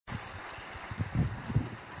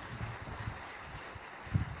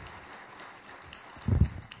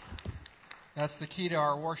That's the key to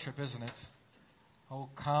our worship, isn't it? Oh,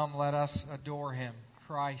 come, let us adore Him,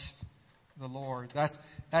 Christ the Lord.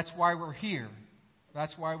 That's why we're here.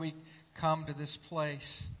 That's why we come to this place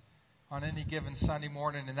on any given Sunday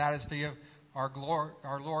morning, and that is to give our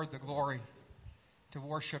Lord the glory, to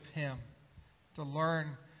worship Him, to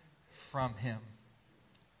learn from Him.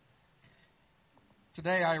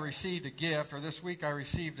 Today I received a gift, or this week I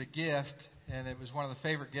received a gift, and it was one of the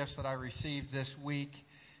favorite gifts that I received this week.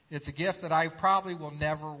 It's a gift that I probably will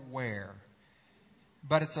never wear,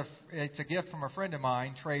 but it's a gift from a friend of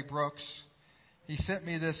mine, Trey Brooks. He sent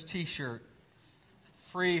me this T-shirt,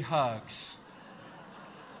 Free Hugs.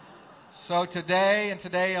 So today and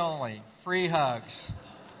today only, free hugs.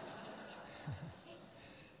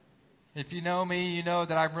 If you know me, you know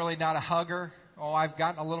that I'm really not a hugger. Oh, I've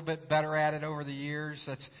gotten a little bit better at it over the years.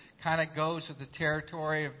 That's kind of goes with the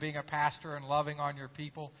territory of being a pastor and loving on your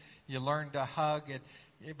people. You learn to hug it,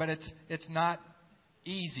 but it's not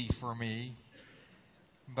easy for me.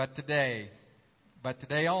 But today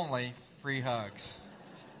only, free hugs.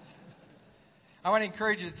 I want to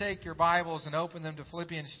encourage you to take your Bibles and open them to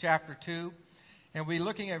Philippians chapter 2. And we'll be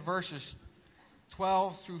looking at verses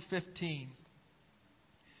 12 through 15.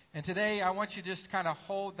 And today I want you to just kind of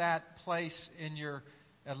hold that place in your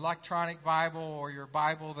electronic Bible or your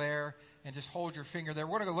Bible there and just hold your finger there.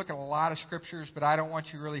 We're going to look at a lot of scriptures, but I don't want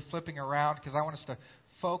you really flipping around because I want us to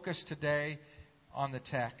focus today on the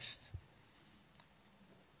text.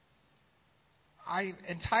 I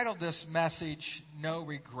entitled this message, No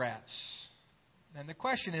Regrets. And the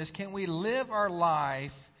question is, can we live our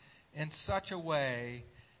life in such a way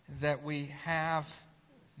that we have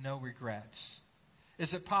no regrets?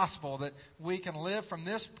 Is it possible that we can live from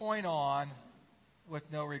this point on with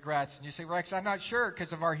no regrets? And you say, Rex, I'm not sure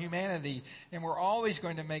because of our humanity, and we're always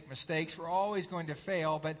going to make mistakes. We're always going to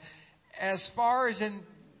fail. But as far as in,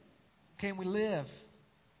 can we live?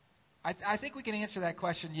 I think we can answer that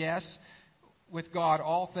question, yes. With God,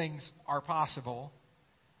 all things are possible.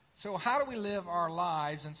 So how do we live our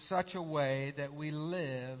lives in such a way that we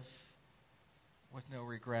live with no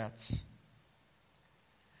regrets?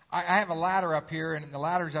 I have a ladder up here, and the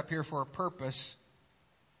ladder's up here for a purpose.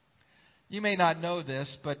 You may not know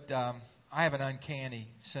this, but I have an uncanny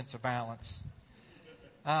sense of balance.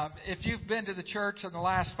 If you've been to the church in the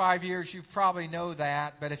last 5 years, you probably know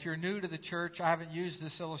that. But if you're new to the church, I haven't used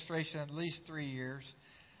this illustration in at least 3 years.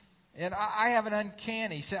 And I have an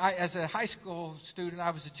uncanny. As a high school student,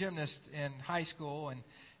 I was a gymnast in high school,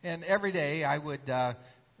 and every day I would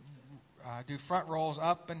do front rolls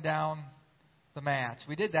up and down the mats.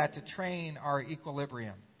 We did that to train our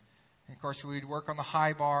equilibrium. And of course, we'd work on the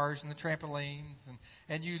high bars and the trampolines,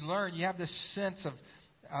 and you learn. You have this sense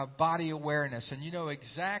of body awareness, and you know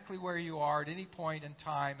exactly where you are at any point in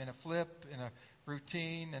time in a flip, in a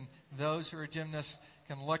routine. And those who are gymnasts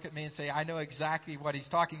can look at me and say, I know exactly what he's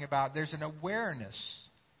talking about. There's an awareness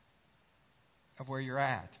of where you're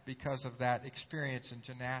at because of that experience in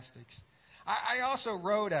gymnastics. I also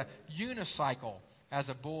rode a unicycle as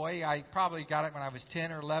a boy. I probably got it when I was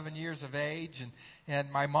 10 or 11 years of age,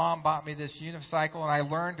 and my mom bought me this unicycle, and I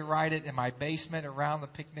learned to ride it in my basement around the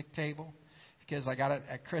picnic table because I got it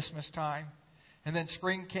at Christmas time. And then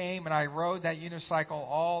spring came, and I rode that unicycle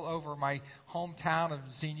all over my hometown of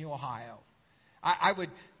Xenia, Ohio. I would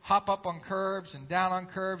hop up on curbs and down on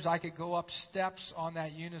curbs. I could go up steps on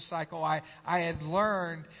that unicycle. I had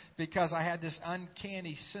learned, because I had this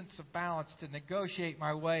uncanny sense of balance, to negotiate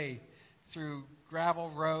my way through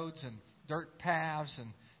gravel roads and dirt paths and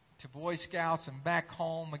to Boy Scouts and back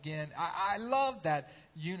home again. I loved that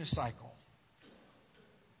unicycle.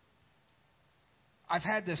 I've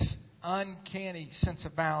had this uncanny sense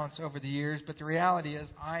of balance over the years, but the reality is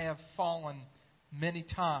I have fallen many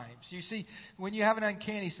times. You see, when you have an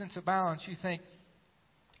uncanny sense of balance, you think,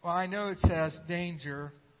 well, I know it says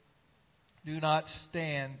danger, do not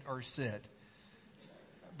stand or sit.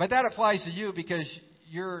 But that applies to you because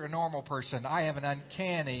you're a normal person. I have an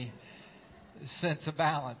uncanny sense of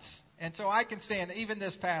balance. And so I can stand. Even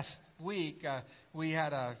this past week, we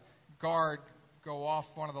had a guard go off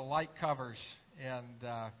one of the light covers.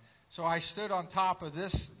 And so I stood on top of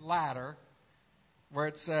this ladder where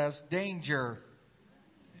it says, danger,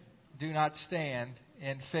 do not stand,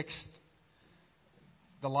 and fixed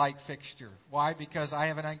the light fixture. Why? Because I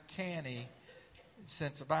have an uncanny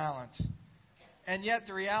sense of balance. And yet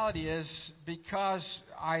the reality is, because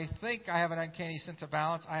I think I have an uncanny sense of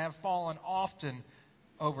balance, I have fallen often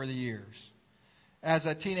over the years. As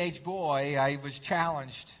a teenage boy, I was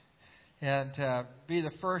challenged and to be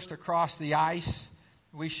the first to cross the ice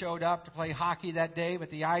We showed up to play hockey that day, but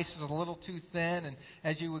the ice was a little too thin, and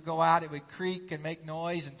as you would go out, it would creak and make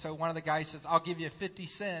noise. And so one of the guys says, "I'll give you 50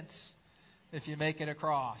 cents if you make it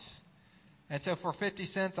across." And so for 50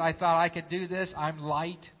 cents, I thought I could do this. I'm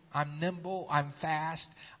light, I'm nimble, I'm fast.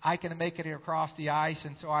 I can make it across the ice.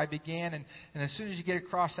 And so I began, and as soon as you get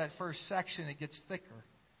across that first section, it gets thicker.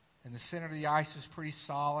 And the center of the ice was pretty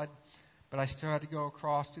solid, but I still had to go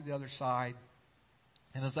across to the other side.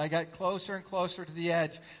 And as I got closer and closer to the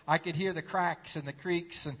edge, I could hear the cracks and the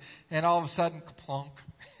creaks, and all of a sudden, kaplunk,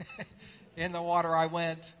 in the water I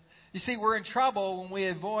went. You see, we're in trouble when we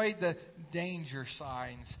avoid the danger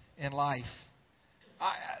signs in life.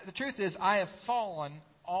 The truth is, I have fallen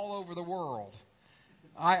all over the world.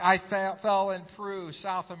 I fell in Peru,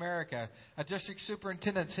 South America. A district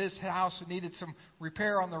superintendent's, his house needed some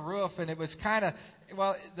repair on the roof, and it was kind of,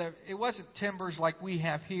 it wasn't timbers like we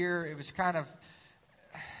have here. It was kind of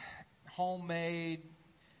homemade,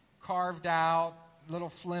 carved out,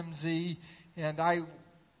 little flimsy, and I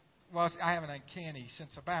have an uncanny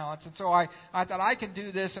sense of balance. And so I thought I can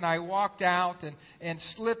do this, and I walked out and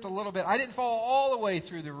slipped a little bit. I didn't fall all the way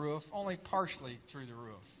through the roof, only partially through the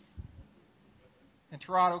roof. In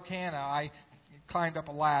Toronto, Canada, I climbed up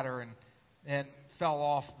a ladder and fell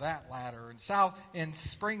off that ladder. In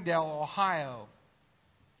Springdale, Ohio,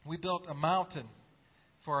 we built a mountain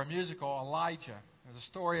for a musical, Elijah. There's a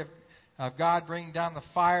story of God bringing down the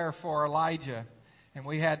fire for Elijah. And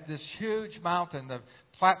we had this huge mountain. The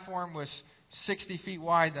platform was 60 feet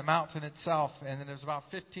wide, the mountain itself, and then it was about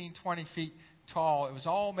 15, 20 feet tall. It was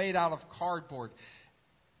all made out of cardboard.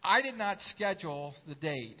 I did not schedule the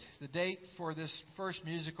date. The date for this first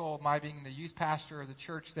musical, my being the youth pastor of the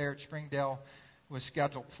church there at Springdale, was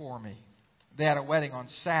scheduled for me. They had a wedding on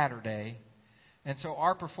Saturday, and so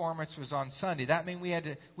our performance was on Sunday. That means we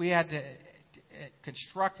had to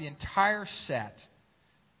construct the entire set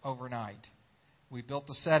overnight. We built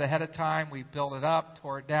the set ahead of time. We built it up,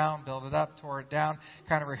 tore it down, built it up, tore it down,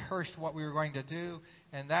 kind of rehearsed what we were going to do.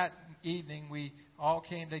 And that evening, we all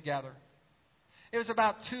came together. It was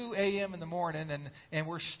about 2 a.m. in the morning, and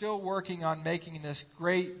we're still working on making this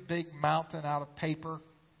great big mountain out of paper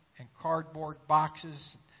and cardboard boxes,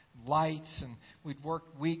 lights, and we'd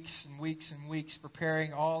worked weeks and weeks and weeks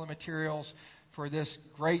preparing all the materials for this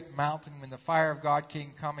great mountain. When the fire of God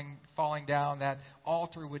came falling down, that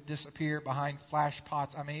altar would disappear behind flash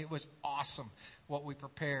pots. I mean, it was awesome what we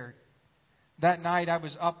prepared. That night I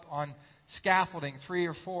was up on scaffolding, 3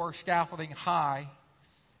 or 4 scaffolding high.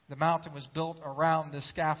 The mountain was built around the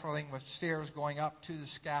scaffolding with stairs going up to the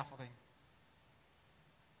scaffolding.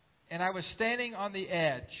 And I was standing on the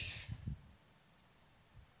edge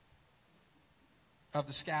of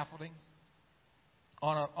the scaffolding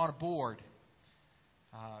on a board.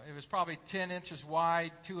 It was probably 10 inches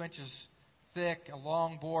wide, 2 inches thick, a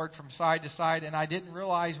long board from side to side, and I didn't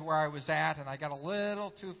realize where I was at, and I got a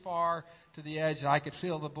little too far to the edge, and I could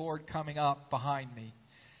feel the board coming up behind me.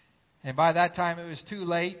 And by that time, it was too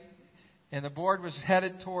late, and the board was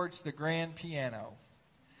headed towards the grand piano.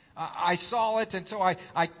 I saw it, and so I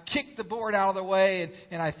kicked the board out of the way,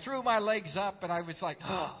 and I threw my legs up, and I was like,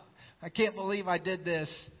 oh, I can't believe I did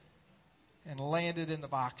this, and landed in the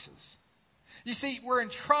boxes. You see, we're in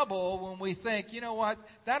trouble when we think, you know what,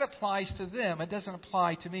 that applies to them. It doesn't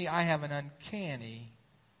apply to me. I have an uncanny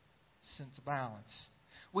sense of balance.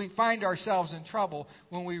 We find ourselves in trouble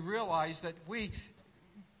when we realize that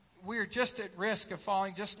we're just at risk of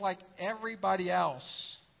falling just like everybody else.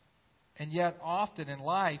 And yet, often in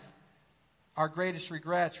life, our greatest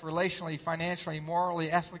regrets, relationally, financially,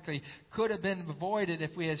 morally, ethically, could have been avoided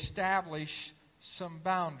if we established some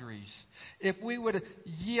boundaries. If we would have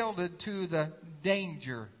yielded to the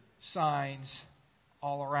danger signs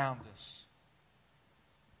all around us.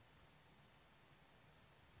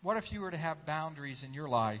 What if you were to have boundaries in your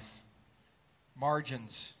life?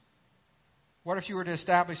 Margins. What if you were to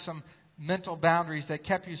establish some mental boundaries that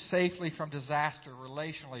kept you safely from disaster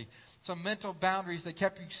relationally? Some mental boundaries that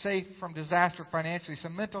kept you safe from disaster financially.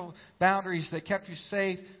 Some mental boundaries that kept you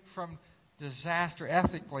safe from disaster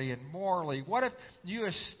ethically and morally. What if you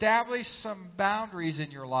established some boundaries in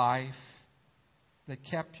your life that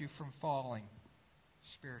kept you from falling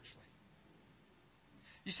spiritually?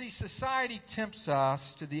 You see, society tempts us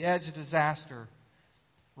to the edge of disaster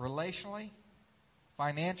relationally,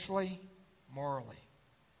 financially, morally.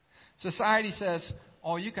 Society says,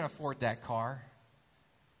 oh, you can afford that car.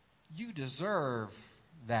 You deserve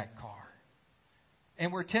that car.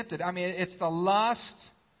 And we're tempted. I mean, it's the lust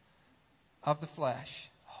of the flesh.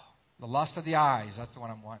 The lust of the eyes. That's the one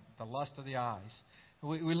I want. The lust of the eyes.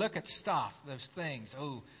 We look at stuff, those things.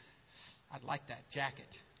 Oh, I'd like that jacket.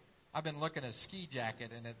 I've been looking at a ski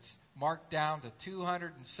jacket, and it's marked down to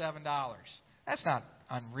 $207. That's not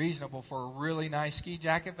unreasonable for a really nice ski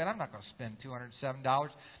jacket, but I'm not going to spend $207.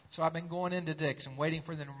 So I've been going into Dick's and waiting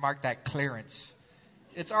for them to mark that clearance.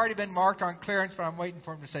 It's already been marked on clearance, but I'm waiting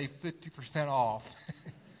for them to say 50% off.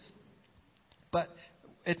 But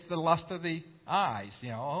it's the lust of the eyes.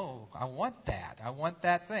 Oh, I want that. I want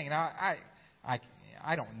that thing. Now,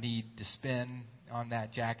 I don't need to spend on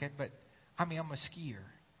that jacket, but I'm a skier.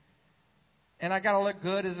 And I got to look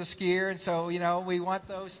good as a skier, and so, we want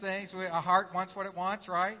those things. Our heart wants what it wants,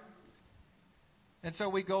 right? And so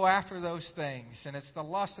we go after those things, and it's the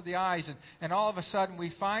lust of the eyes. And all of a sudden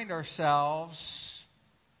we find ourselves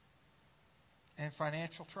in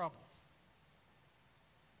financial trouble.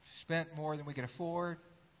 Spent more than we can afford.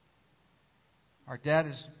 Our debt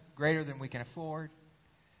is greater than we can afford.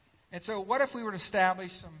 And so what if we were to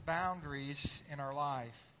establish some boundaries in our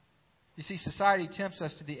life? You see, society tempts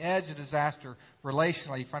us to the edge of disaster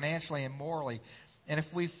relationally, financially, and morally. And if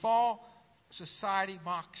we fall, society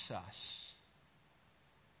mocks us.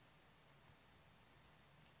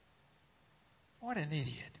 What an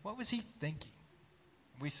idiot. What was he thinking?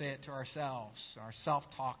 We say it to ourselves. Our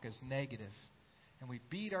self-talk is negative. And we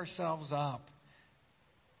beat ourselves up.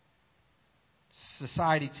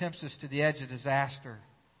 Society tempts us to the edge of disaster.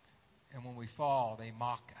 And when we fall, they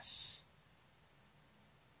mock us.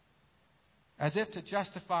 As if to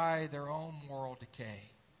justify their own moral decay.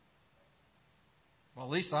 Well,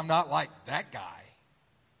 at least I'm not like that guy.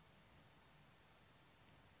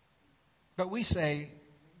 But we say,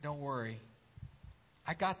 don't worry.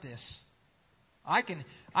 I got this. I can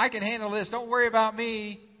handle this. Don't worry about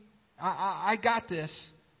me. I got this.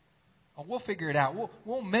 Oh, we'll figure it out.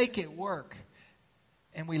 We'll make it work.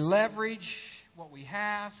 And we leverage what we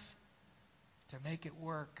have to make it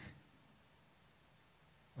work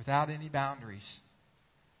without any boundaries.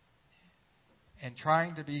 And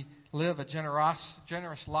trying to live a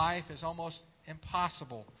generous life is almost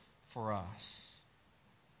impossible for us.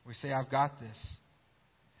 We say, I've got this.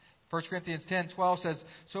 1 Corinthians 10:12 says,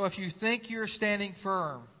 so if you think you're standing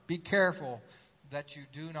firm, be careful that you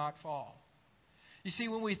do not fall. You see,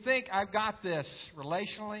 when we think I've got this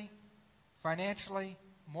relationally, financially,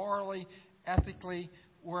 morally, ethically,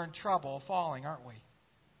 we're in trouble falling, aren't we?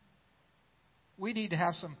 We need to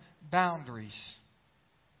have some boundaries,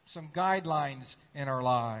 some guidelines in our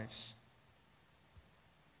lives.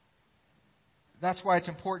 That's why it's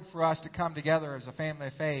important for us to come together as a family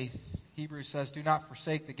of faith. Hebrews says, do not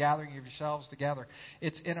forsake the gathering of yourselves together.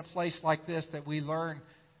 It's in a place like this that we learn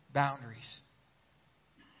boundaries.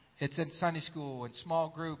 It's in Sunday school, in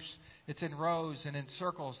small groups. It's in rows and in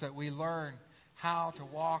circles that we learn how to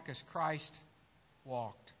walk as Christ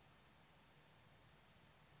walked.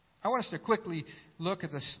 I want us to quickly look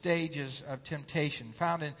at the stages of temptation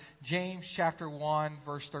found in James chapter 1,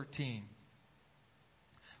 verse 13.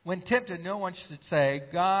 When tempted, no one should say,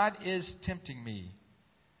 God is tempting me.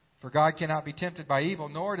 For God cannot be tempted by evil,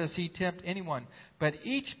 nor does He tempt anyone. But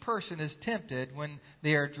each person is tempted when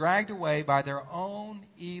they are dragged away by their own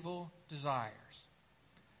evil desires.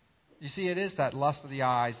 You see, it is that lust of the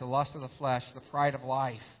eyes, the lust of the flesh, the pride of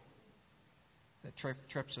life that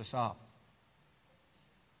trips us up.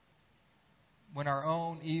 When our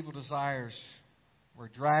own evil desires were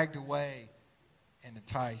dragged away and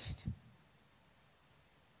enticed.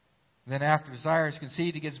 Then after desire is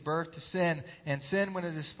conceived, it gives birth to sin. And sin, when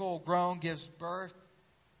it is full grown, gives birth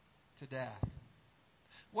to death.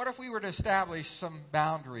 What if we were to establish some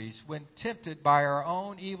boundaries? When tempted by our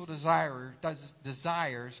own evil desires,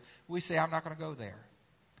 we say, I'm not going to go there.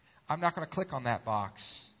 I'm not going to click on that box.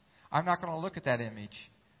 I'm not going to look at that image.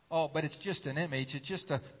 Oh, but it's just an image. It's just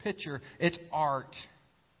a picture. It's art.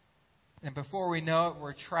 And before we know it,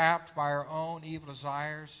 we're trapped by our own evil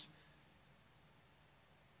desires.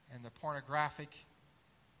 And the pornographic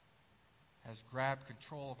has grabbed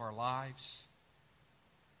control of our lives.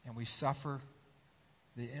 And we suffer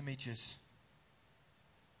the images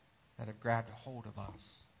that have grabbed a hold of us.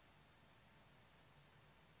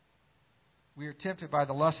 We are tempted by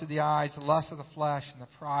the lust of the eyes, the lust of the flesh, and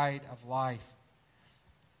the pride of life.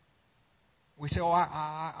 We say, oh,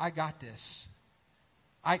 I got this.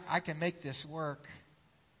 I can make this work.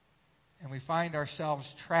 And we find ourselves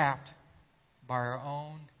trapped by our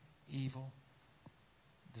own evil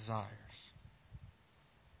desires.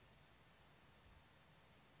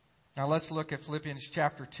 Now let's look at Philippians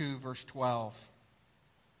chapter 2, verse 12.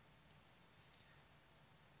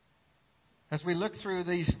 As we look through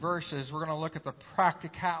these verses, we're going to look at the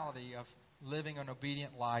practicality of living an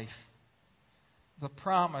obedient life. The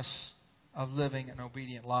promise of living an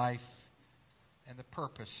obedient life. And the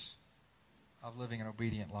purpose of living an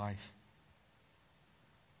obedient life.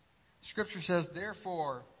 Scripture says,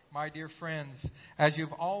 therefore, my dear friends, as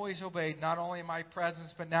you've always obeyed, not only in my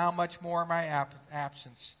presence, but now much more in my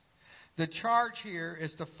absence. The charge here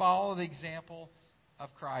is to follow the example of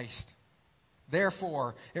Christ.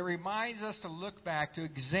 Therefore, it reminds us to look back, to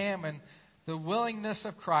examine the willingness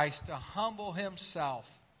of Christ to humble Himself,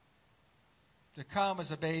 to come as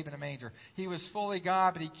a babe in a manger. He was fully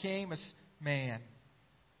God, but He came as man.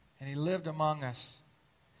 And He lived among us.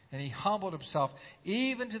 And He humbled Himself,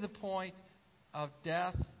 even to the point of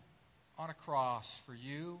death on a cross for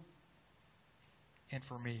you and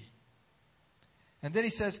for me. And then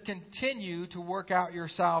He says, continue to work out your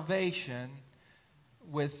salvation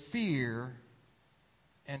with fear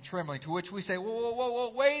and trembling. To which we say,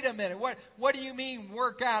 whoa, wait a minute. What do you mean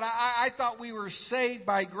work out? I thought we were saved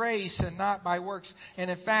by grace and not by works.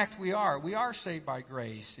 And in fact, we are. We are saved by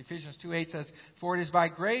grace. Ephesians 2:8 says, for it is by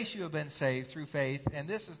grace you have been saved through faith, and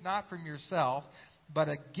this is not from yourself, but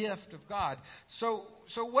a gift of God. So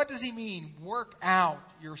what does He mean, work out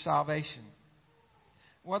your salvation?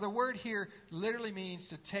 Well, the word here literally means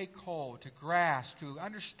to take hold, to grasp, to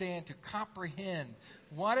understand, to comprehend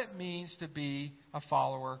what it means to be a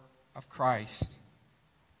follower of Christ.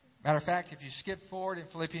 Matter of fact, if you skip forward in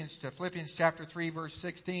Philippians chapter 3, verse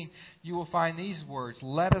 16, you will find these words,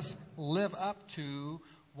 let us live up to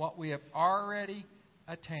what we have already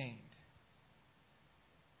attained.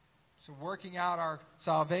 So working out our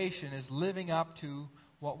salvation is living up to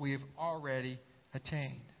what we have already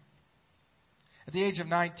attained. At the age of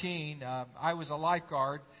 19, I was a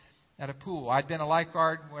lifeguard at a pool. I'd been a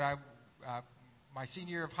lifeguard when my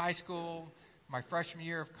senior year of high school, my freshman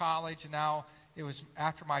year of college, and now it was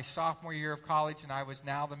after my sophomore year of college, and I was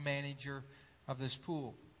now the manager of this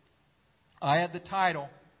pool. I had the title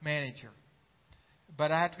manager.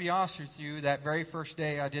 But I have to be honest with you, that very first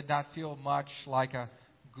day I did not feel much like a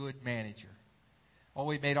good manager. Well,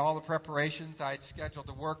 we made all the preparations. I had scheduled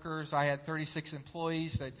the workers. I had 36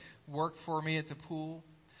 employees that worked for me at the pool.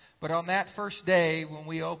 But on that first day when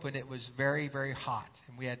we opened, it was very, very hot.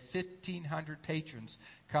 And we had 1,500 patrons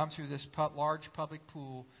come through this large public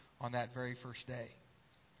pool on that very first day.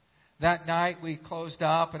 That night we closed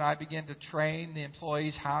up and I began to train the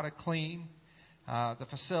employees how to clean the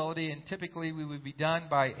facility. And typically we would be done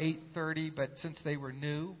by 8:30, but since they were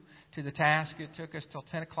new to the task, it took us till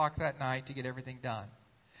 10 o'clock that night to get everything done.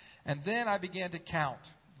 And then I began to count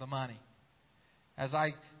the money. As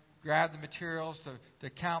I grabbed the materials to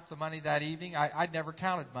count the money that evening, I'd never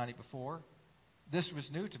counted money before. This was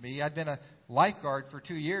new to me. I'd been a lifeguard for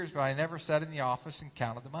 2 years, but I never sat in the office and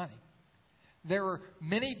counted the money. There were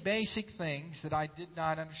many basic things that I did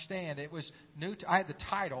not understand. It was new. I had the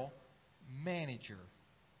title manager,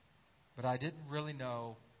 but I didn't really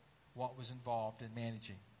know what was involved in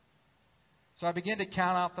managing. So I began to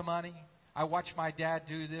count out the money. I watched my dad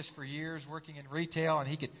do this for years, working in retail, and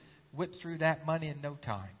he could whip through that money in no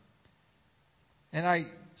time. And I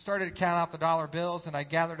started to count out the dollar bills, and I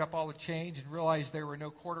gathered up all the change and realized there were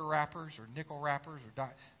no quarter wrappers or nickel wrappers.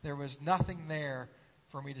 There was nothing there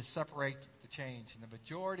for me to separate the change. And the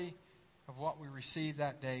majority of what we received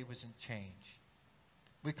that day was in change.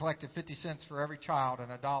 We collected 50 cents for every child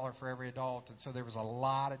and $1 for every adult, and so there was a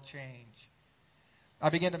lot of change. I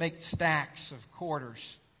began to make stacks of quarters.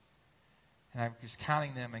 And I was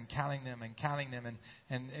counting them and counting them and counting them.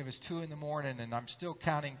 And it was 2 a.m. and I'm still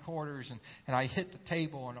counting quarters. And I hit the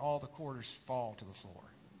table and all the quarters fall to the floor.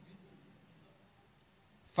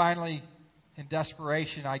 Finally, in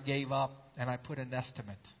desperation, I gave up and I put an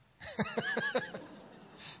estimate.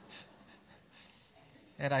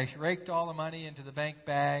 And I raked all the money into the bank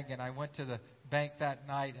bag and I went to the bank that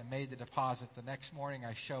night and made the deposit. The next morning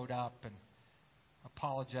I showed up and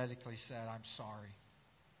apologetically said, I'm sorry.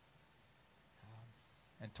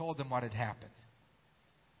 And told them what had happened.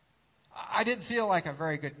 I didn't feel like a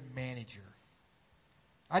very good manager.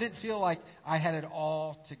 I didn't feel like I had it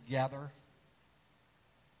all together.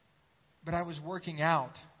 But I was working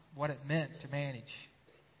out what it meant to manage.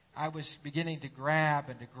 I was beginning to grab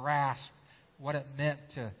and to grasp what it meant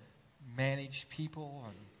to manage people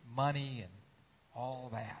and money and all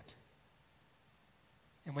that.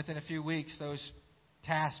 And within a few weeks, those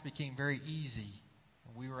tasks became very easy.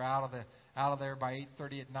 And we were out of there by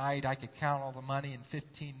 8:30 at night. I could count all the money in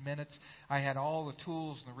 15 minutes. I had all the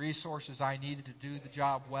tools and the resources I needed to do the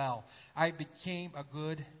job well. I became a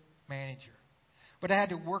good manager. But I had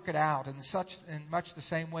to work it out in much the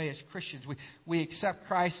same way as Christians. We accept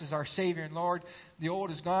Christ as our Savior and Lord. The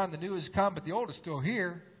old is gone, the new has come, but the old is still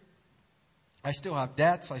here. I still have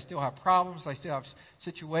debts. I still have problems. I still have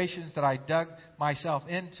situations that I dug myself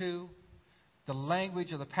into. The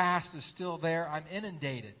language of the past is still there. I'm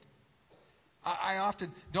inundated. I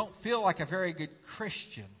often don't feel like a very good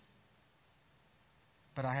Christian,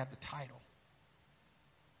 but I have the title.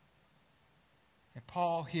 And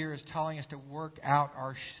Paul here is telling us to work out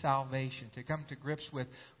our salvation, to come to grips with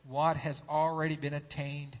what has already been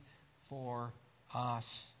attained for us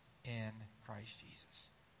in Christ Jesus.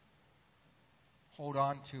 Hold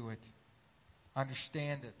on to it.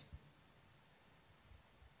 Understand it.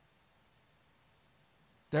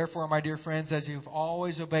 Therefore, my dear friends, as you've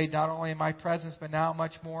always obeyed, not only in my presence, but now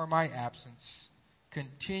much more in my absence,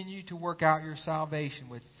 continue to work out your salvation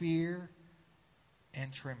with fear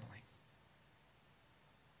and trembling.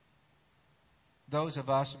 Those of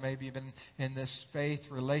us who maybe have been in this faith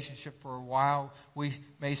relationship for a while, we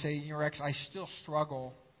may say, Rex, I still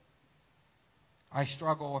struggle. I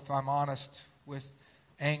struggle, if I'm honest, with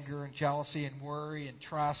anger and jealousy and worry and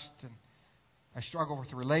trust. And I struggle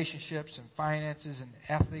with relationships and finances and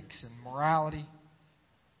ethics and morality.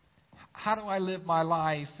 How do I live my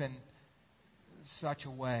life in such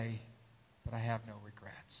a way that I have no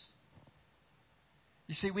regrets?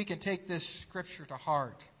 You see, we can take this scripture to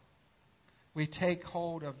heart. We take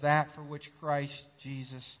hold of that for which Christ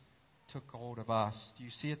Jesus took hold of us. Do you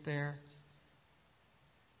see it there?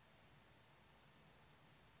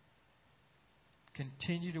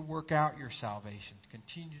 Continue to work out your salvation.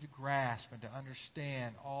 Continue to grasp and to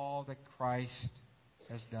understand all that Christ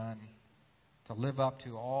has done, to live up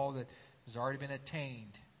to all that has already been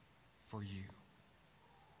attained for you.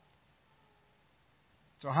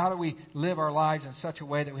 So how do we live our lives in such a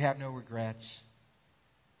way that we have no regrets?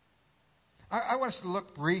 I want us to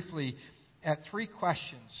look briefly at 3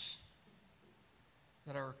 questions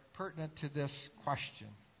that are pertinent to this question.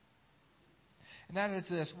 And that is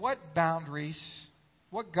this: what boundaries,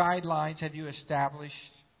 what guidelines have you established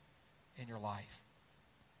in your life?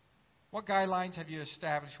 What guidelines have you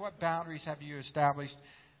established? What boundaries have you established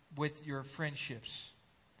with your friendships?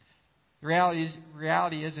 The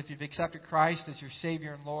reality is, if you've accepted Christ as your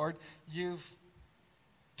Savior and Lord, you've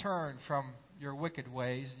turned from your wicked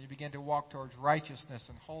ways and you begin to walk towards righteousness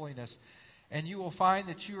and holiness. And you will find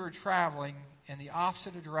that you are traveling in the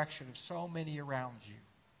opposite direction of so many around you.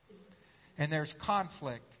 And there's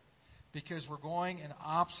conflict because we're going in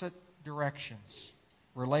opposite directions.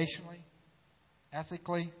 Relationally,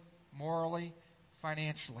 ethically, morally,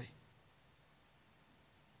 financially.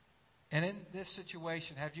 And in this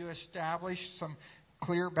situation, have you established some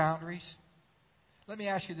clear boundaries? Let me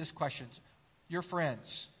ask you this question. Your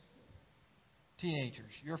friends,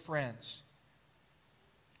 teenagers, your friends,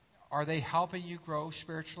 are they helping you grow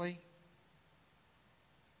spiritually?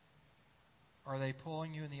 Or are they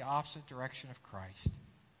pulling you in the opposite direction of Christ?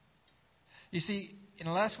 You see,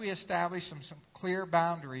 unless we establish some clear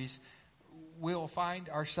boundaries, we'll find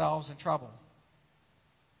ourselves in trouble.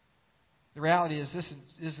 The reality is this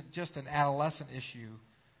isn't just an adolescent issue.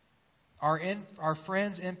 Our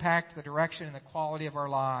friends impact the direction and the quality of our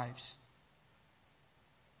lives.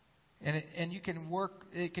 And you can work.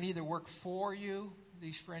 It can either work for you,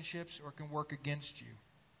 these friendships, or it can work against you.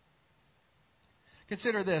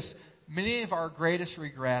 Consider this: many of our greatest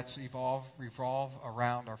regrets revolve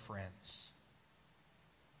around our friends.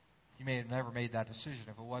 You may have never made that decision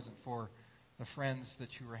if it wasn't for the friends that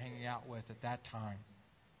you were hanging out with at that time.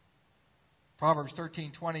 Proverbs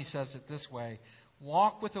 13:20 says it this way: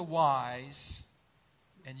 "Walk with the wise,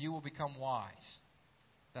 and you will become wise."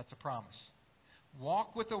 That's a promise.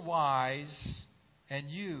 Walk with the wise, and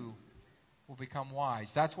you will become wise.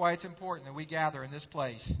 That's why it's important that we gather in this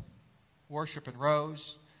place, worship in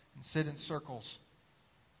rows, and sit in circles.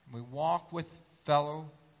 And we walk with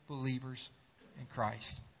fellow believers in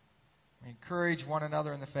Christ. We encourage one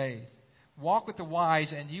another in the faith. Walk with the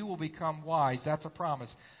wise, and you will become wise. That's a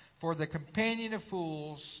promise. For the companion of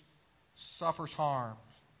fools suffers harm,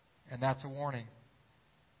 and that's a warning.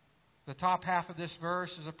 The top half of this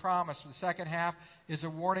verse is a promise. The second half is a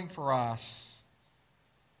warning for us.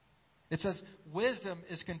 It says, wisdom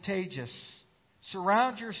is contagious.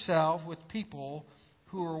 Surround yourself with people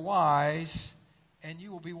who are wise, and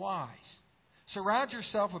you will be wise. Surround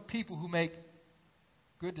yourself with people who make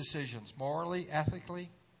good decisions, morally, ethically,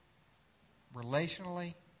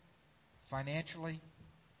 relationally, financially.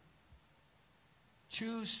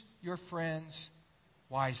 Choose your friends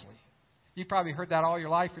wisely. You've probably heard that all your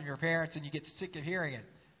life from your parents, and you get sick of hearing it.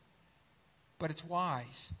 But it's wise.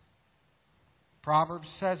 Proverbs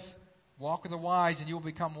says, walk with the wise, and you will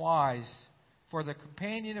become wise. For the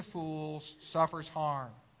companion of fools suffers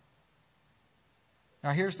harm.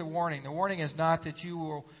 Now here's the warning. The warning is not that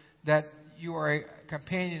you are a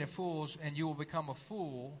companion of fools and you will become a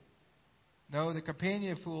fool. No, the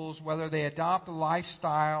companion of fools, whether they adopt the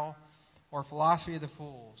lifestyle or philosophy of the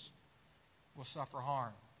fools, will suffer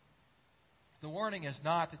harm. The warning is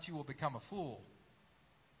not that you will become a fool,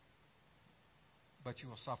 but you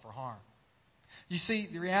will suffer harm. You see,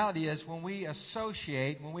 the reality is when we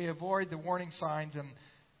associate, when we avoid the warning signs in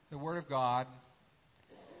the Word of God,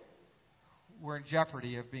 we're in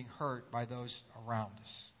jeopardy of being hurt by those around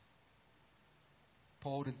us.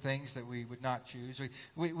 Pulled in things that we would not choose.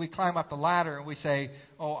 We climb up the ladder and we say,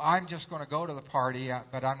 oh, I'm just going to go to the party,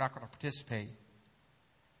 but I'm not going to participate.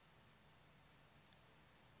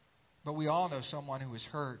 But we all know someone who was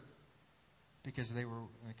hurt because they were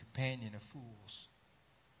a companion of fools.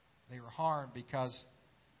 They were harmed because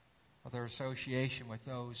of their association with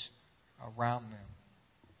those around them.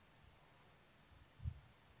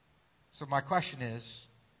 So my question is,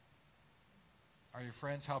 are your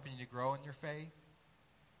friends helping you to grow in your faith?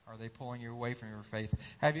 Are they pulling you away from your faith?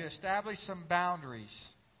 Have you established some boundaries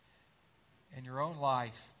in your own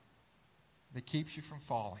life that keeps you from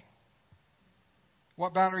falling?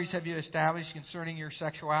 What boundaries have you established concerning your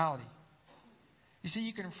sexuality? You see,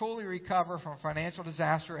 you can fully recover from financial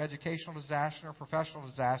disaster, educational disaster, or professional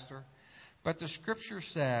disaster, but the Scripture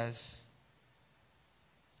says,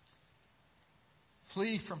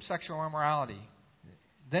 flee from sexual immorality.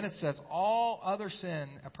 Then it says, all other sin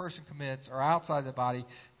a person commits are outside the body,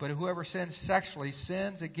 but whoever sins sexually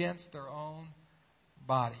sins against their own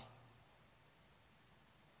body.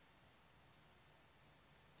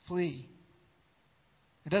 Flee.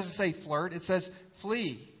 It doesn't say flirt, it says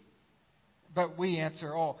flee. But we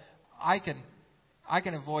answer, oh, I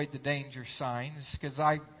can avoid the danger signs because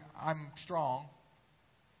I'm strong.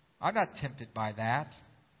 I'm not tempted by that.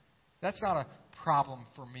 That's not a problem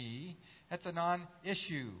for me. That's a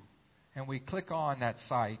non-issue. And we click on that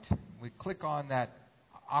site. We click on that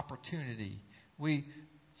opportunity. We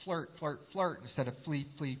flirt instead of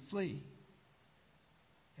flee.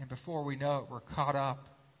 And before we know it, we're caught up.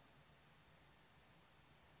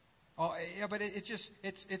 Oh, yeah, but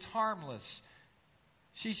it's harmless.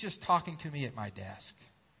 She's just talking to me at my desk.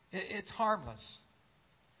 It's harmless.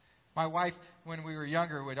 My wife, when we were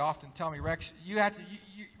younger, would often tell me, Rex,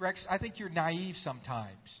 Rex, I think you're naive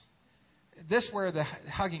sometimes. This is where the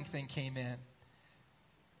hugging thing came in.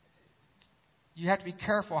 You have to be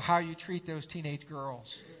careful how you treat those teenage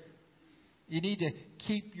girls. You need to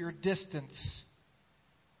keep your distance.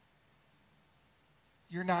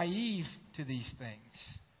 You're naive to these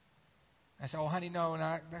things. I said, oh, honey, no,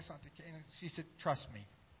 that's not the case. And she said, trust me.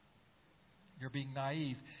 You're being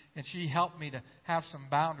naive. And she helped me to have some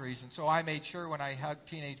boundaries. And so I made sure when I hugged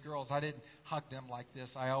teenage girls, I didn't hug them like this.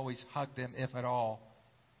 I always hugged them, if at all,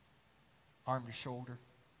 arm to shoulder.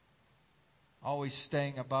 Always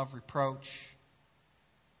staying above reproach.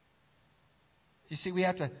 You see, we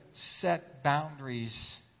have to set boundaries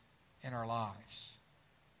in our lives.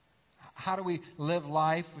 How do we live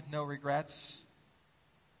life with no regrets?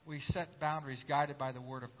 We set boundaries guided by the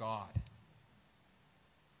Word of God.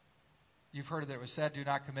 You've heard that it was said, do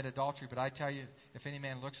not commit adultery. But I tell you, if any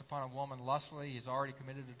man looks upon a woman lustfully, he's already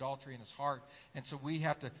committed adultery in his heart. And so we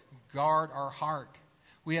have to guard our heart.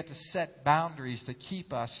 We have to set boundaries that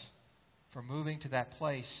keep us from moving to that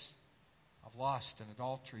place of lust and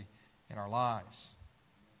adultery in our lives.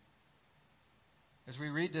 As we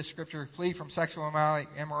read this scripture, flee from sexual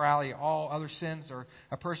immorality. All other sins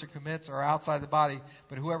a person commits are outside the body,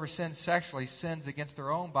 but whoever sins sexually sins against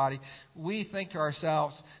their own body. We think to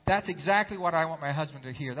ourselves, that's exactly what I want my husband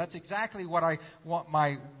to hear. That's exactly what I want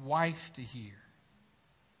my wife to hear.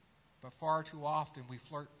 But far too often we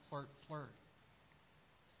flirt.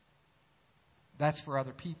 That's for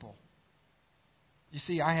other people. You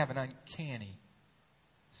see, I have an uncanny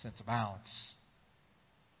sense of balance.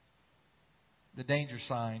 The danger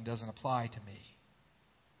sign doesn't apply to me.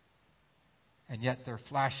 And yet they're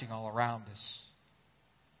flashing all around us.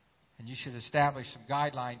 And you should establish some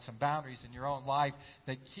guidelines, some boundaries in your own life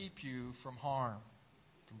that keep you from harm,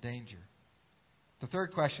 from danger. The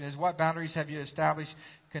third question is, what boundaries have you established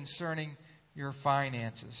concerning your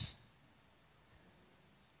finances?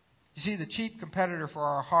 You see, the chief competitor for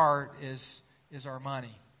our heart is our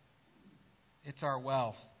money. It's our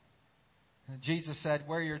wealth. And Jesus said,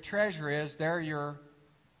 where your treasure is,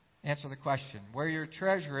 answer the question. Where your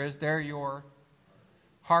treasure is, there your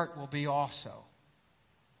heart will be also.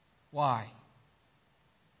 Why?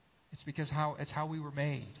 It's because it's how we were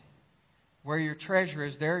made. Where your treasure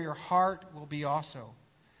is, there your heart will be also.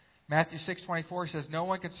 Matthew 6:24 says, no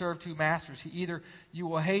one can serve two masters. Either you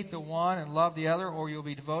will hate the one and love the other, or you'll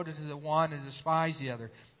be devoted to the one and despise the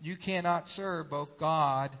other. You cannot serve both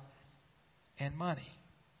God and money.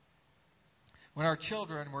 When our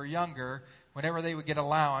children were younger, whenever they would get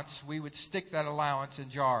allowance, we would stick that allowance in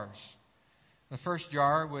jars. The first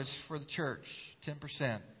jar was for the church,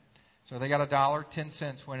 10%. So they got $1, 10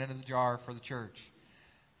 cents went into the jar for the church.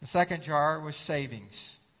 The second jar was savings.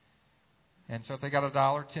 And so if they got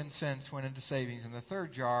 $1, 10 cents went into savings. And the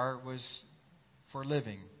third jar was for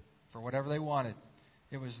living, for whatever they wanted.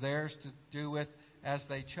 It was theirs to do with as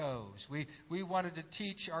they chose. We wanted to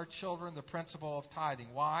teach our children the principle of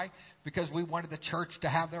tithing. Why? Because we wanted the church to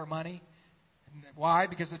have their money. Why?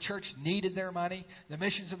 Because the church needed their money. The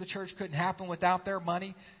missions of the church couldn't happen without their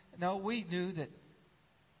money. No, we knew that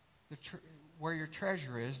where your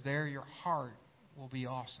treasure is, there your heart will be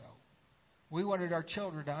also. We wanted our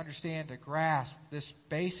children to understand, to grasp this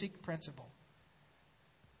basic principle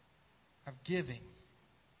of giving,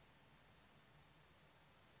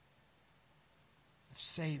 of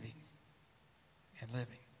saving, and living.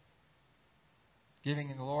 Giving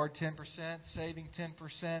in the Lord 10%, saving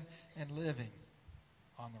 10%, and living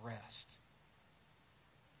on the rest.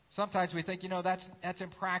 Sometimes we think, that's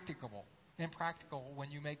impracticable. Impractical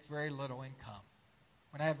when you make very little income.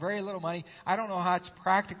 When I have very little money, I don't know how it's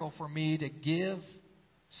practical for me to give,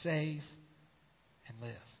 save, and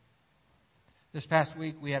live. This past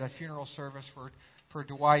week, we had a funeral service for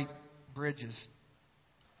Dwight Bridges.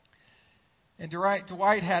 And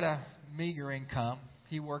Dwight had a meager income.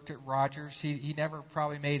 He worked at Rogers. He never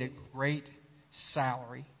probably made a great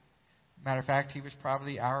salary. Matter of fact, he was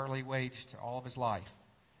probably hourly wage to all of his life,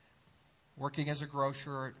 working as a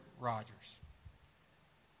grocer at Rogers.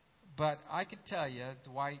 But I can tell you,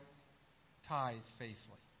 Dwight tithed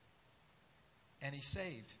faithfully. And he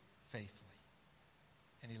saved faithfully.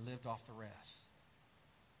 And he lived off the rest.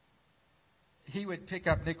 He would pick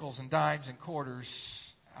up nickels and dimes and quarters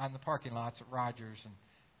on the parking lots at Rogers,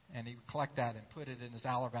 and he would collect that and put it in his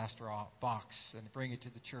alabaster box and bring it to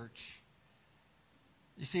the church.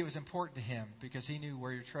 You see, it was important to him because he knew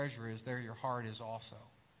where your treasure is, there your heart is also.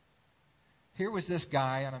 Here was this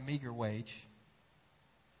guy on a meager wage,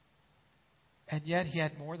 and yet he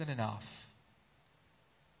had more than enough.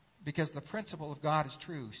 Because the principle of God is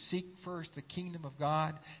true. Seek first the kingdom of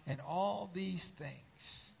God, and all these things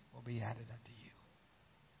will be added unto you.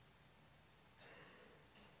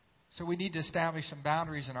 So we need to establish some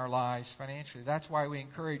boundaries in our lives financially. That's why we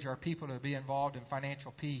encourage our people to be involved in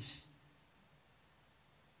financial peace.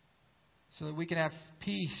 So that we can have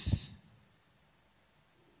peace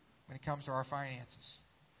when it comes to our finances.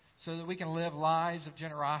 So that we can live lives of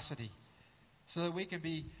generosity. So that we can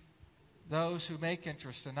be those who make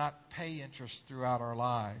interest and not pay interest throughout our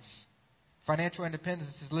lives. Financial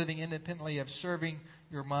independence is living independently of serving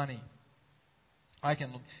your money. I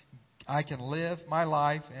can live my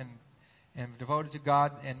life and devote it to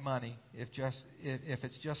God and money if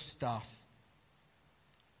it's just stuff.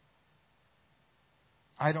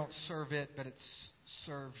 I don't serve it, but it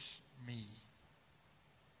serves me.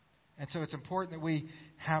 And so it's important that we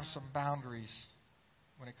have some boundaries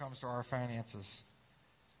when it comes to our finances.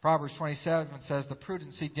 Proverbs 27 says, the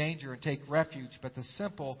prudent seek danger and take refuge, but the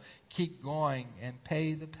simple keep going and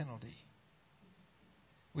pay the penalty.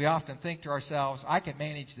 We often think to ourselves, I can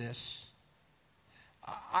manage this.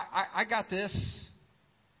 I got this.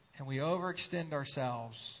 And we overextend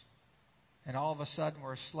ourselves. And all of a sudden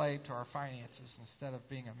we're a slave to our finances instead of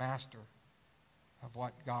being a master of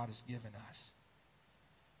what God has given us.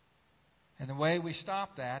 And the way we stop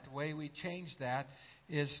that, the way we change that,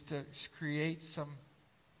 is to create some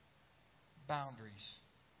boundaries,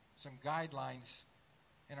 some guidelines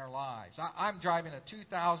in our lives. I'm driving a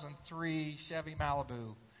 2003 Chevy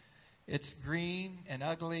Malibu. It's green and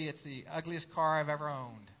ugly. It's the ugliest car I've ever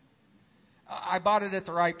owned. I bought it at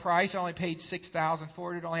the right price. I only paid $6,000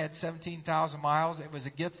 for it. It only had 17,000 miles. It was a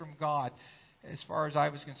gift from God. As far as I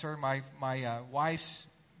was concerned, my wife's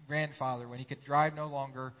grandfather, when he could drive no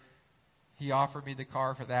longer, he offered me the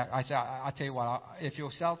car for that. I said, I'll tell you what, if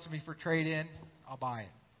you'll sell it to me for trade-in, I'll buy it.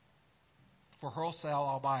 For wholesale,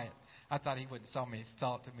 I'll buy it. I thought he wouldn't sell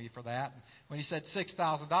it to me for that. And when he said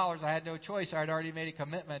 $6,000, I had no choice. I had already made a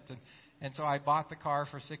commitment. And so I bought the car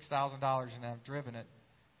for $6,000, and I've driven it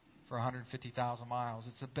for 150,000 miles.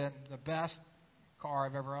 It's been the best car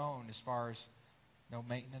I've ever owned as far as no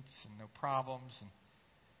maintenance and no problems.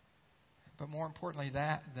 But more importantly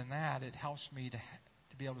than that, it helps me to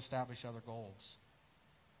be able to establish other goals,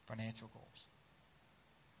 financial goals.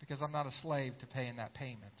 Because I'm not a slave to paying that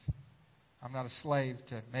payment. I'm not a slave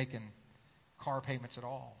to making car payments at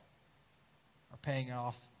all or paying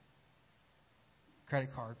off credit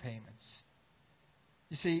card payments.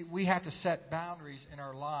 You see, we have to set boundaries in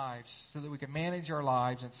our lives so that we can manage our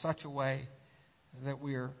lives in such a way that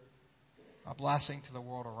we're a blessing to the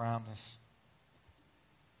world around us.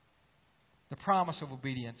 The promise of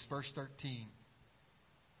obedience, verse 13.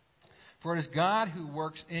 For it is God who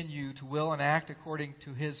works in you to will and act according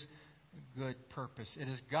to His good purpose. It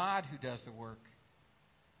is God who does the work.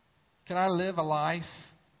 Can I live a life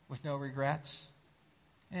with no regrets?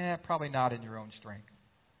 Probably not in your own strength.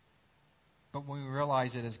 But when we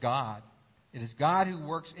realize it is God who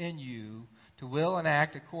works in you to will and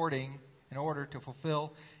act in order to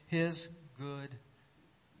fulfill His good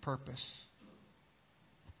purpose.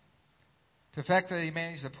 To effectively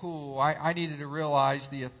manage the pool, I needed to realize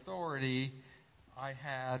the authority I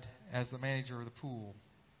had as the manager of the pool.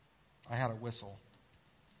 I had a whistle.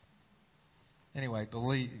 Anyway,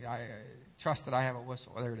 trust that I have a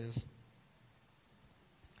whistle. There it is.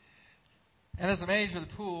 And as the manager of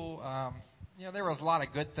the pool, there was a lot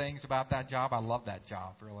of good things about that job. I loved that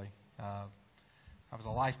job, really. I was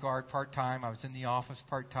a lifeguard part-time. I was in the office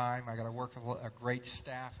part-time. I got to work with a great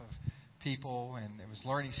staff of people, and it was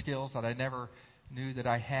learning skills that I never knew that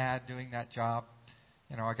I had doing that job.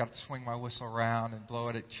 I got to swing my whistle around and blow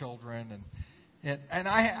it at children, and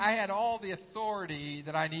I had all the authority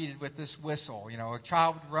that I needed with this whistle. A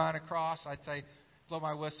child would run across, I'd say, blow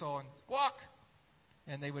my whistle and walk,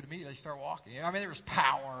 and they would immediately start walking. There was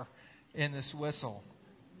power in this whistle.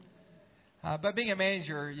 But being a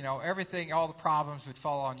manager, everything, all the problems would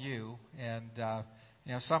fall on you, and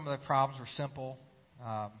some of the problems were simple.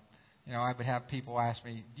 I would have people ask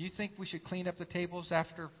me, do you think we should clean up the tables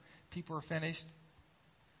after people are finished?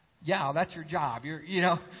 Yeah, that's your job. You're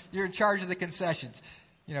in charge of the concessions.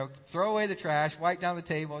 Throw away the trash, wipe down the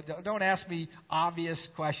table. Don't ask me obvious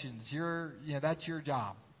questions. That's your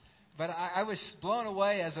job. But I was blown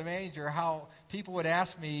away as a manager how people would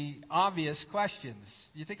ask me obvious questions.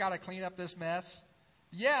 You think I ought to clean up this mess?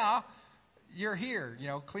 Yeah, you're here.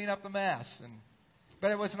 Clean up the mess. But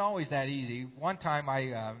it wasn't always that easy. One time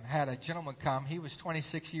I had a gentleman come. He was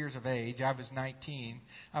 26 years of age. I was 19.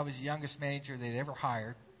 I was the youngest manager they'd ever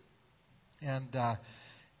hired. And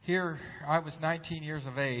here I was 19 years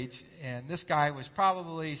of age. And this guy was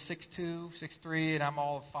probably 6'2", 6'3", and I'm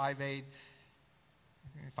all 5'8",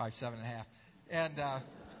 5'7.5".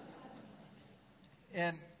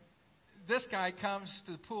 And this guy comes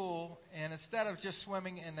to the pool, and instead of just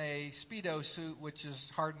swimming in a Speedo suit, which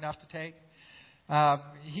is hard enough to take,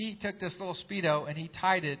 he took this little Speedo and he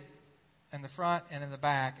tied it in the front and in the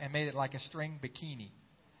back and made it like a string bikini.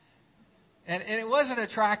 And it wasn't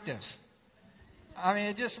attractive.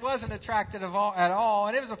 It just wasn't attractive at all.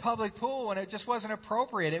 And it was a public pool, and it just wasn't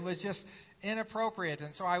appropriate. It was just inappropriate.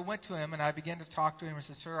 And so I went to him and I began to talk to him and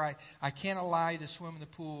said, "Sir, I can't allow you to swim in the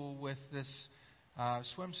pool with this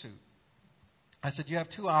swimsuit." I said, "You have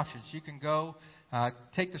two options. You can go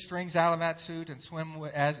take the strings out of that suit and swim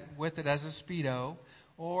with it as a Speedo,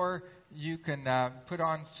 or you can put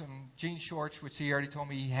on some jean shorts," which he already told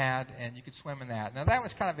me he had, "and you could swim in that." Now, that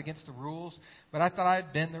was kind of against the rules, but I thought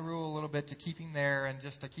I'd bend the rule a little bit to keep him there and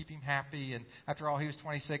just to keep him happy. And after all, he was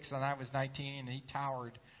 26 and I was 19, and he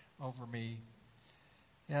towered over me.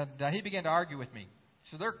 And he began to argue with me.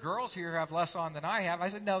 So there are girls here who have less on than I have. I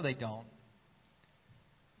said, "No, they don't.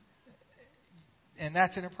 And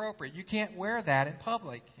that's inappropriate. You can't wear that in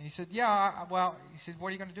public." And he said, "Yeah, well," he said, "what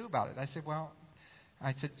are you going to do about it?" I said,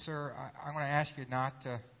 "Sir, I'm going to ask you not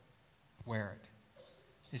to wear it."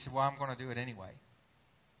 He said, "Well, I'm going to do it anyway."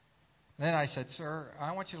 And then I said, "Sir,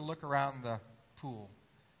 I want you to look around the pool.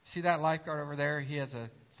 See that lifeguard over there? He has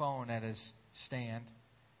a phone at his stand.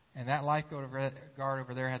 And that lifeguard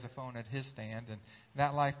over there has a phone at his stand. And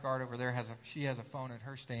that lifeguard over there has a phone at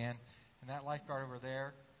her stand. And that lifeguard over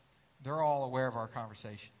there, they're all aware of our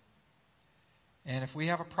conversation. And if we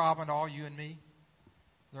have a problem at all, you and me,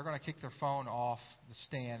 they're going to kick their phone off the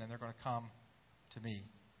stand and they're going to come to me.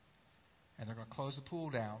 And they're going to close the pool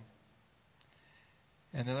down.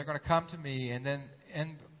 And then they're going to come to me. And then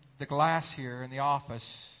in the glass here in the office,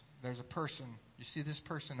 there's a person. You see this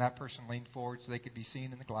person? That person leaned forward so they could be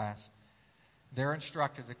seen in the glass. They're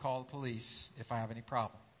instructed to call the police if I have any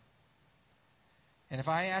problem. And if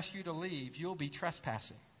I ask you to leave, you'll be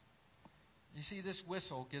trespassing. You see, this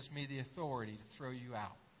whistle gives me the authority to throw you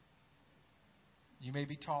out. You may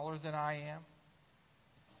be taller than I am.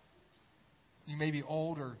 You may be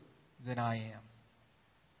older than I am.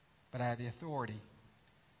 But I have the authority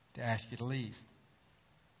to ask you to leave.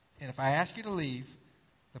 And if I ask you to leave,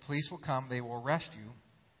 the police will come. They will arrest you.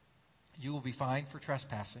 You will be fined for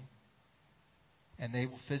trespassing. And they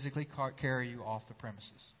will physically carry you off the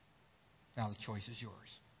premises. Now the choice is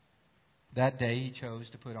yours. That day he chose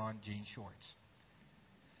to put on jean shorts.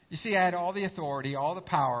 You see, I had all the authority, all the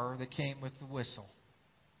power that came with the whistle,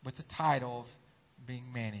 with the title of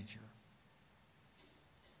being manager.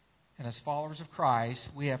 And as followers of Christ,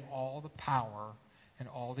 we have all the power and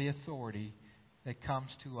all the authority that comes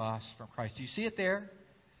to us from Christ. Do you see it there?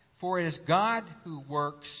 For it is God who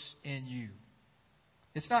works in you.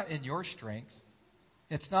 It's not in your strength.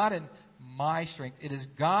 It's not in my strength. It is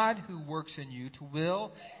God who works in you to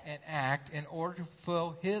will and act in order to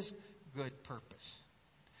fulfill His good purpose.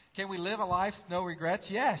 Can we live a life with no regrets?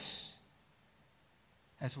 Yes.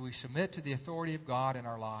 As we submit to the authority of God in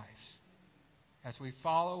our lives. As we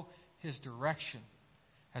follow His direction.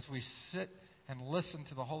 As we sit and listen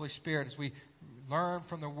to the Holy Spirit. As we learn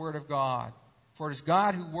from the Word of God. For it is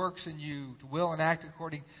God who works in you to will and act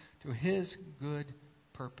according to His good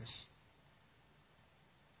purpose.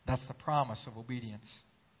 That's the promise of obedience.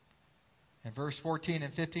 In verse 14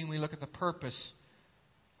 and 15, we look at the purpose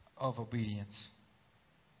of obedience.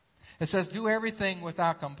 It says, do everything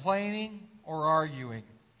without complaining or arguing.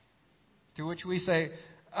 To which we say,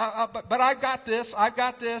 but I've got this, I've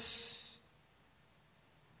got this.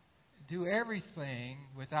 Do everything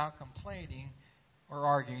without complaining or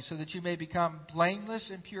arguing, so that you may become blameless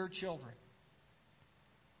and pure children.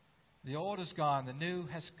 The old is gone, the new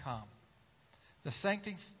has come. The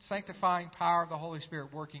sanctifying power of the Holy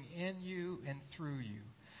Spirit working in you and through you.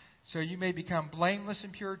 So you may become blameless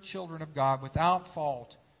and pure children of God without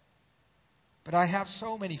fault. But I have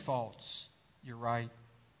so many faults. You're right.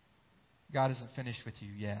 God isn't finished with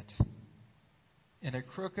you yet. In a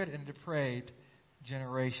crooked and depraved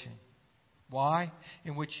generation. Why?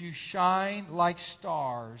 In which you shine like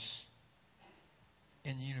stars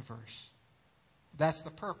in the universe. That's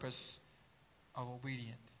the purpose of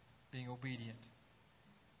being obedient.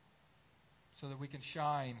 So that we can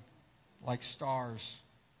shine like stars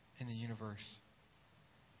in the universe.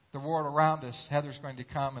 The world around us, Heather's going to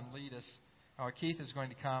come and lead us. Keith is going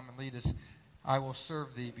to come and lead us. I will serve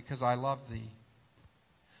thee because I love thee.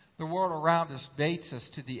 The world around us baits us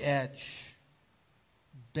to the edge.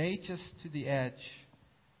 Baits us to the edge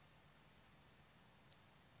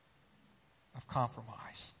of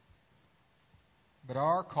compromise. But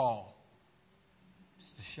our call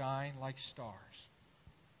is to shine like stars.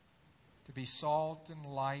 To be salt and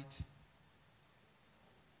light.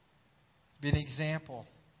 To be an example.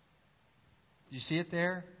 Do you see it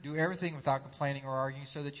there? Do everything without complaining or arguing,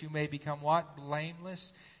 so that you may become what? Blameless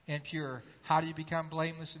and pure. How do you become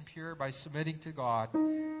blameless and pure? By submitting to God,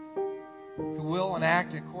 who will and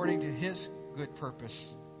act according to His good purpose.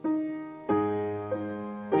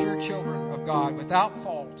 Pure children of God, without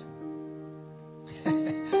fault.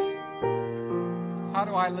 How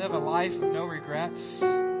do I live a life of no regrets?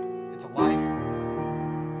 It's a life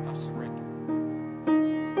of surrender.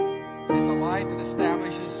 It's a life that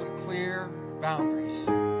establishes some clear boundaries.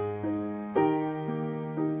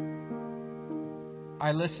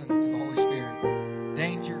 I listen to the Holy Spirit.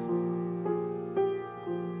 Danger.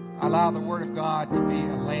 I allow the Word of God to be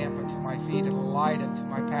a lamp unto my feet and a light unto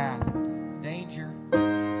my path. Danger.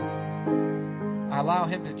 I allow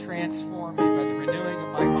Him to transform me by the renewing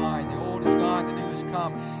of my mind. The old is gone, the new has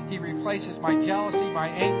come. He replaces my jealousy, my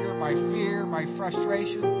anger, my fear, my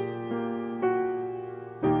frustration.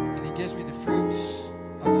 And He gives me the fruits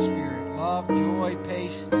of the Spirit. Love, joy,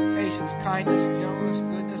 patience, kindness, gentleness,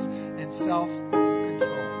 goodness, and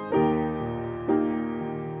self-control.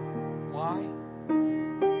 Why?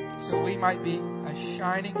 So we might be a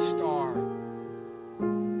shining star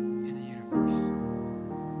in the universe.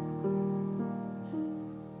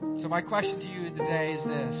 So my question to you today is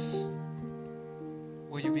this.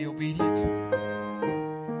 Will you be obedient?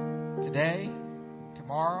 Today,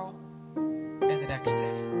 tomorrow, and the next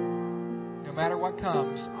day. No matter what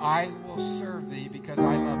comes, I will serve thee because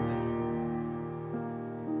I love thee.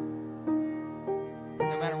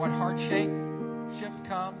 No matter what hardship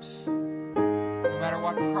comes, no matter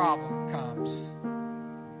what problem comes,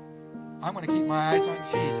 I'm going to keep my eyes on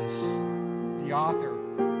Jesus, the author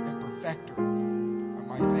and perfecter of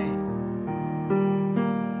my faith.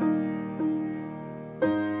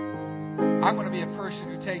 I'm going to be a person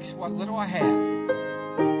who takes what little I have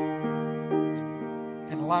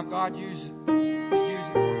and allow God to use it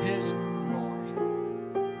for His glory.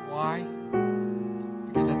 Why?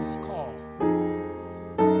 Because that's His call.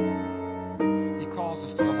 He calls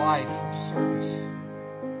us to a life